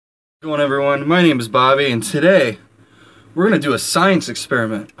How's it going, everyone? My name is Bobby, and today we're going to do a science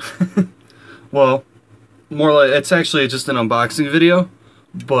experiment. Well, more like it's actually just an unboxing video,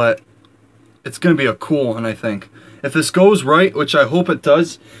 but it's going to be a cool one, I think. If this goes right, which I hope it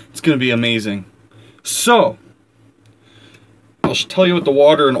does, it's going to be amazing. So, I'll tell you what the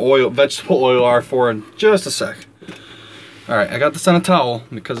water and oil, vegetable oil are for in just a sec. Alright, I got this on a towel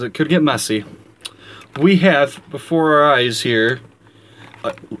because it could get messy. We have before our eyes here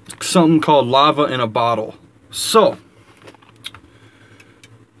something called lava in a bottle. So,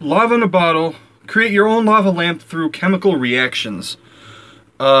 lava in a bottle. Create your own lava lamp through chemical reactions.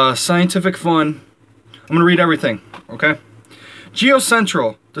 Scientific fun. I'm going to read everything, okay?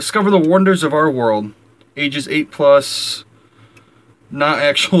 Geocentral. Discover the wonders of our world. Ages 8+. Not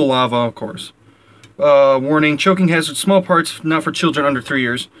actual lava, of course. Warning. Choking hazard. Small parts. Not for children under 3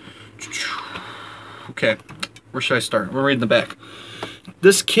 years. Okay. Where should I start? We're reading the back.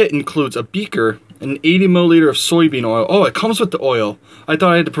 This kit includes a beaker, an 80 milliliter of soybean oil. Oh, it comes with the oil. I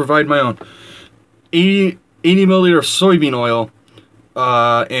thought I had to provide my own. 80 milliliter of soybean oil,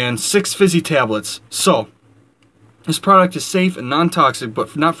 and 6 fizzy tablets. So, this product is safe and non-toxic,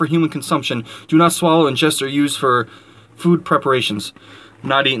 but not for human consumption. Do not swallow, ingest, or use for food preparations. I'm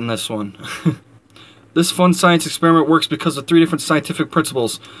not eating this one. This fun science experiment works because of 3 different scientific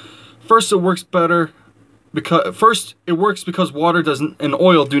principles. First, it works because water and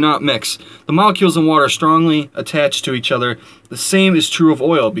oil do not mix. The molecules in water are strongly attached to each other. The same is true of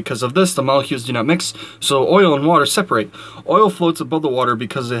oil. Because of this, the molecules do not mix, so oil and water separate. Oil floats above the water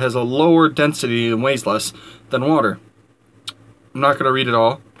because it has a lower density and weighs less than water. I'm not going to read it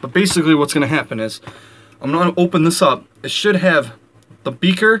all, but basically what's going to happen is I'm going to open this up. It should have the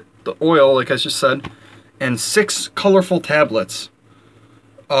beaker, the oil, like I just said, and 6 colorful tablets.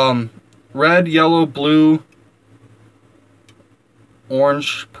 Red, yellow, blue,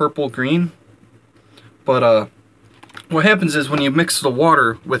 orange, purple, green. But what happens is when you mix the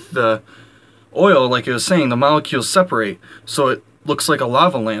water with the oil, like I was saying, the molecules separate. So it looks like a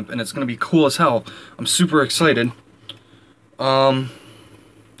lava lamp, and it's going to be cool as hell. I'm super excited. We're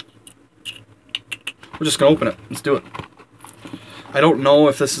just going to open it. Let's do it. I don't know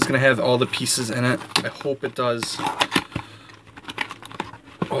if this is going to have all the pieces in it. I hope it does.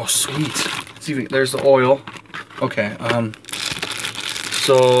 Oh, sweet. It's even, there's the oil. Okay,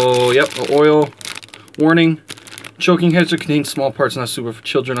 so, yep, the oil. Warning. Choking hazard contains small parts not suitable for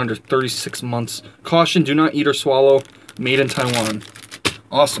children under 36 months. Caution, do not eat or swallow. Made in Taiwan.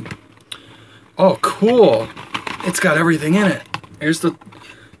 Awesome. Oh, cool. It's got everything in it. Here's the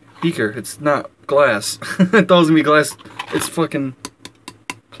beaker. It's not glass. It thought it was gonna be glass. It's fucking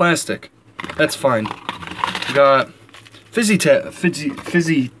plastic. That's fine. We got fizzy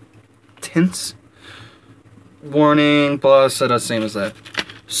tints. Warning, blah, said the same as that.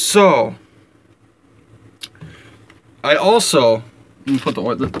 So, I also, let me put the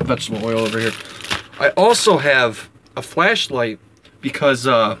vegetable oil over here. I also have a flashlight because,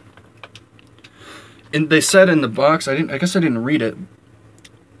 and they said in the box, I guess I didn't read it.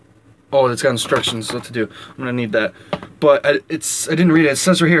 Oh, it's got instructions what to do. I'm gonna need that. But I didn't read it. It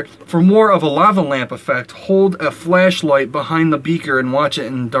says right here, for more of a lava lamp effect, hold a flashlight behind the beaker and watch it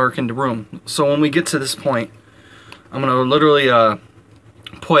in a darkened room. So when we get to this point, I'm gonna literally I'm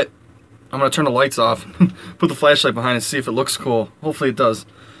gonna turn the lights off, put the flashlight behind it, see if it looks cool. Hopefully it does.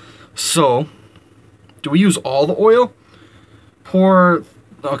 So, do we use all the oil?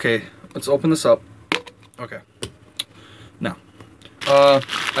 Okay, let's open this up. Okay. Now, I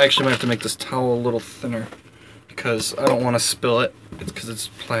actually might have to make this towel a little thinner because I don't want to spill it. It's because it's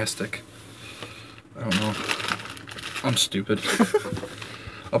plastic. I don't know. I'm stupid.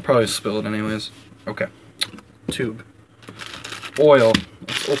 I'll probably spill it anyways. Okay. Tube. Oil.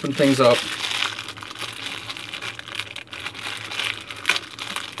 Let's open things up.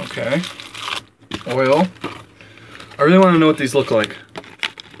 Okay. Oil. I really want to know what these look like.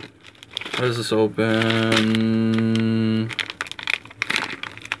 How does this open?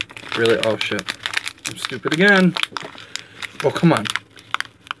 Really? Oh shit. I'm stupid again. Oh, come on.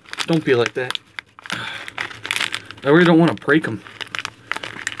 Don't be like that. I really don't want to break them.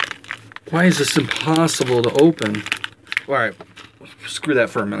 Why is this impossible to open? Alright, screw that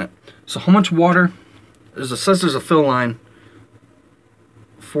for a minute. So how much water? It says there's a fill line.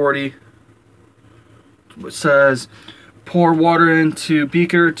 40. It says pour water into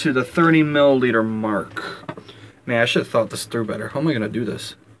beaker to the 30 milliliter mark. Man, I should have thought this through better. How am I going to do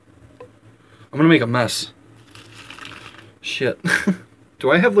this? I'm going to make a mess. Shit.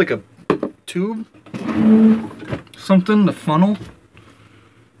 Do I have like a tube? Something to funnel?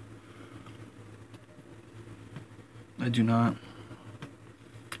 I do not.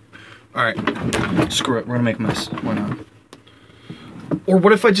 Alright. Screw it. We're gonna make a mess. Why not? Or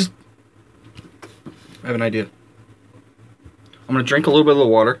what if I just... I have an idea. I'm gonna drink a little bit of the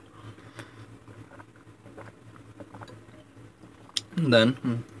water. And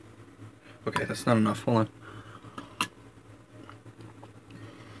then... Okay, that's not enough. Hold on.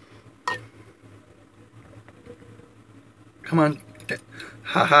 Come on.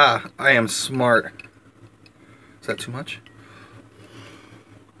 Haha, I am smart. Is that too much?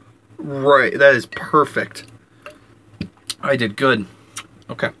 Right, that is perfect. I did good.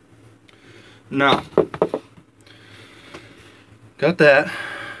 Okay. Now, got that.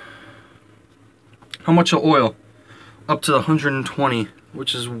 How much of oil? Up to 120,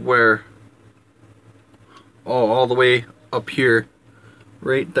 which is where? Oh, all the way up here.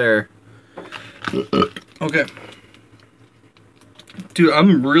 Right there. Okay. Dude,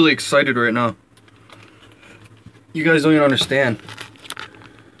 I'm really excited right now. You guys don't even understand.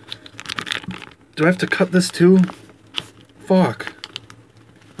 Do I have to cut this too? Fuck.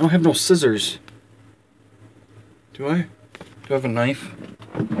 I don't have no scissors. Do I? Do I have a knife?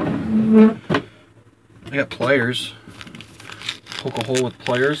 I got pliers. Poke a hole with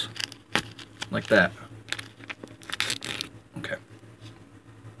pliers. Like that. Okay.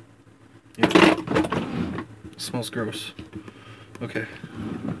 Yep. Smells gross. Okay.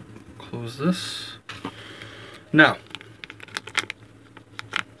 Close this. Now.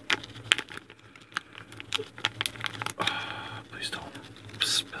 Please don't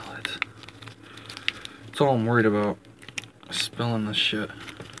spill it. That's all I'm worried about. Spilling this shit.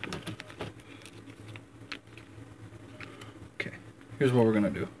 Okay. Here's what we're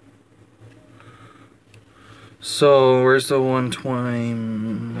gonna do. So, where's the 120,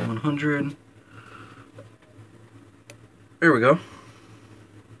 100? There we go.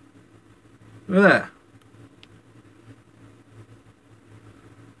 Look at that.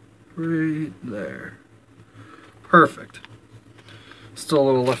 Right there. Perfect. Still a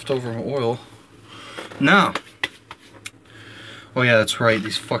little leftover oil. Now. Oh yeah, that's right.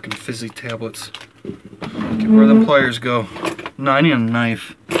 These fucking fizzy tablets. Okay, where the pliers go? No, I need a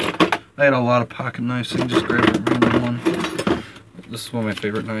knife. I had a lot of pocket knives, so I can just grab a random one. This is one of my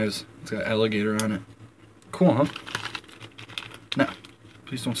favorite knives. It's got alligator on it. Cool, huh? Now,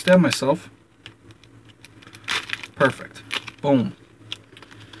 please don't stab myself. Perfect. Boom.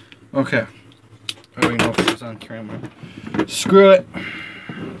 Okay. I don't even know if it was on camera. Screw it.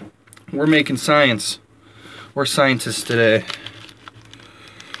 We're making science. We're scientists today.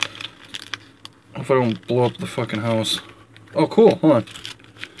 Hope I don't blow up the fucking house. Oh, cool. Hold on.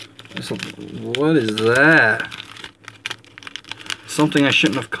 What is that? Something I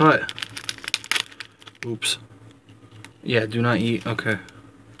shouldn't have cut. Oops. Yeah, do not eat. Okay.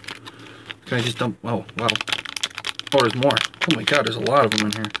 Can I just dump? Oh, wow. Oh, there's more. Oh my god, there's a lot of them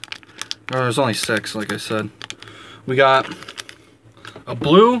in here. Oh, there's only 6, like I said. We got a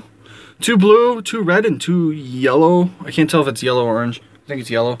blue, 2 red, and 2 yellow. I can't tell if it's yellow or orange. I think it's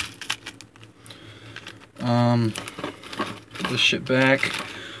yellow. Put this shit back.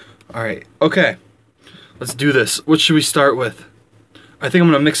 Alright, okay. Let's do this. What should we start with? I think I'm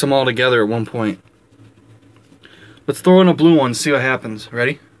going to mix them all together at one point. Let's throw in a blue one and see what happens.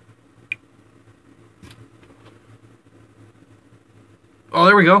 Ready? Oh,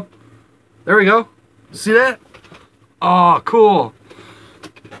 there we go. There we go. See that? Oh, cool.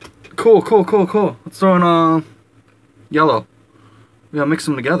 Cool, cool, cool, cool. Let's throw in yellow. We gotta mix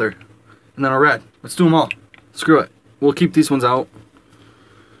them together. And then a red. Let's do them all. Screw it. We'll keep these ones out.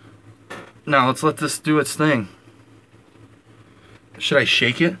 Now, let's let this do its thing. Should I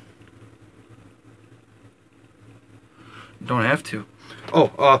shake it? Don't have to.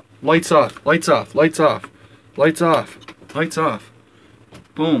 Oh, lights off, lights off, lights off, lights off, lights off.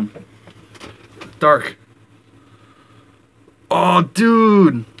 Boom. Dark. Oh,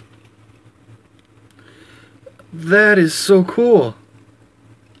 dude. That is so cool.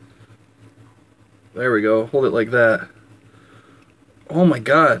 There we go. Hold it like that. Oh my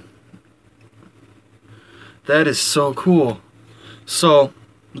god. That is so cool. So,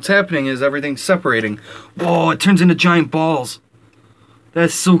 what's happening is everything's separating. Whoa, it turns into giant balls.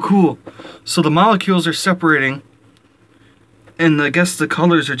 That's so cool. So the molecules are separating, and I guess the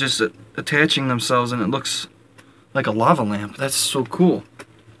colors are just attaching themselves, and it looks like a lava lamp. That's so cool.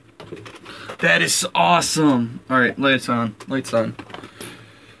 That is awesome. Alright, lights on. Lights on.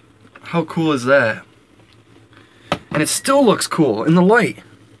 How cool is that? And it still looks cool in the light.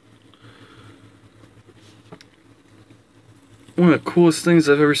 One of the coolest things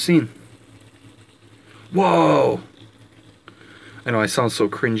I've ever seen. Whoa! I know I sound so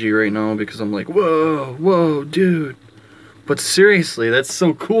cringy right now because I'm like, whoa, whoa, dude. But seriously, that's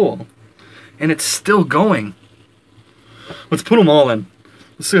so cool. And it's still going. Let's put them all in.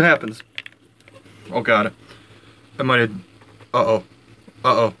 Let's see what happens. Oh god. I might have... Uh-oh.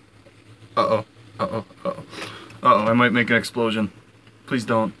 Uh-oh. Uh-oh. Uh-oh. Uh-oh. Uh-oh. I might make an explosion. Please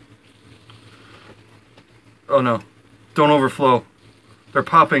don't. Oh no. Don't overflow. They're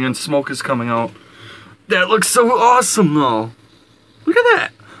popping and smoke is coming out. That looks so awesome though. Look at that.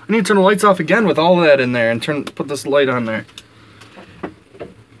 I need to turn the lights off again with all of that in there and put this light on there.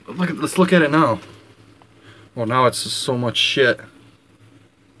 Let's look at it now. Well, now it's just so much shit.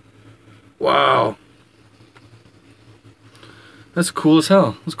 Wow. That's cool as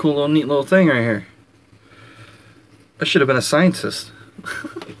hell. That's a cool little neat little thing right here. I should have been a scientist.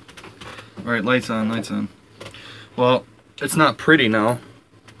 Alright, lights on, lights on. Well, it's not pretty now.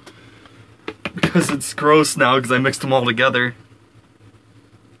 Because it's gross now because I mixed them all together.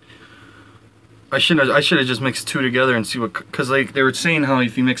 I should have just mixed two together and see what, because like they were saying how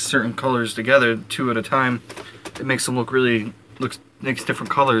if you mix certain colors together, two at a time, it makes them makes different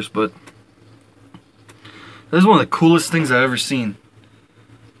colors, but this is one of the coolest things I've ever seen.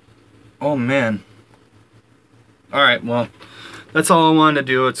 Oh man. Alright, well, that's all I wanted to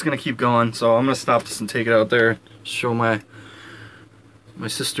do. It's gonna keep going, so I'm gonna stop this and take it out there, show my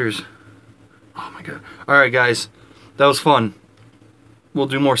sisters. Oh my god. Alright guys, that was fun. We'll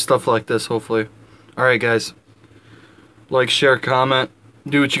do more stuff like this hopefully. Alright guys, like, share, comment,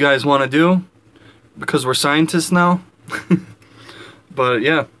 do what you guys want to do, because we're scientists now. But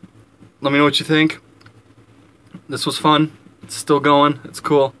yeah, let me know what you think. This was fun. It's still going. It's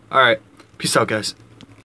cool. Alright, peace out guys.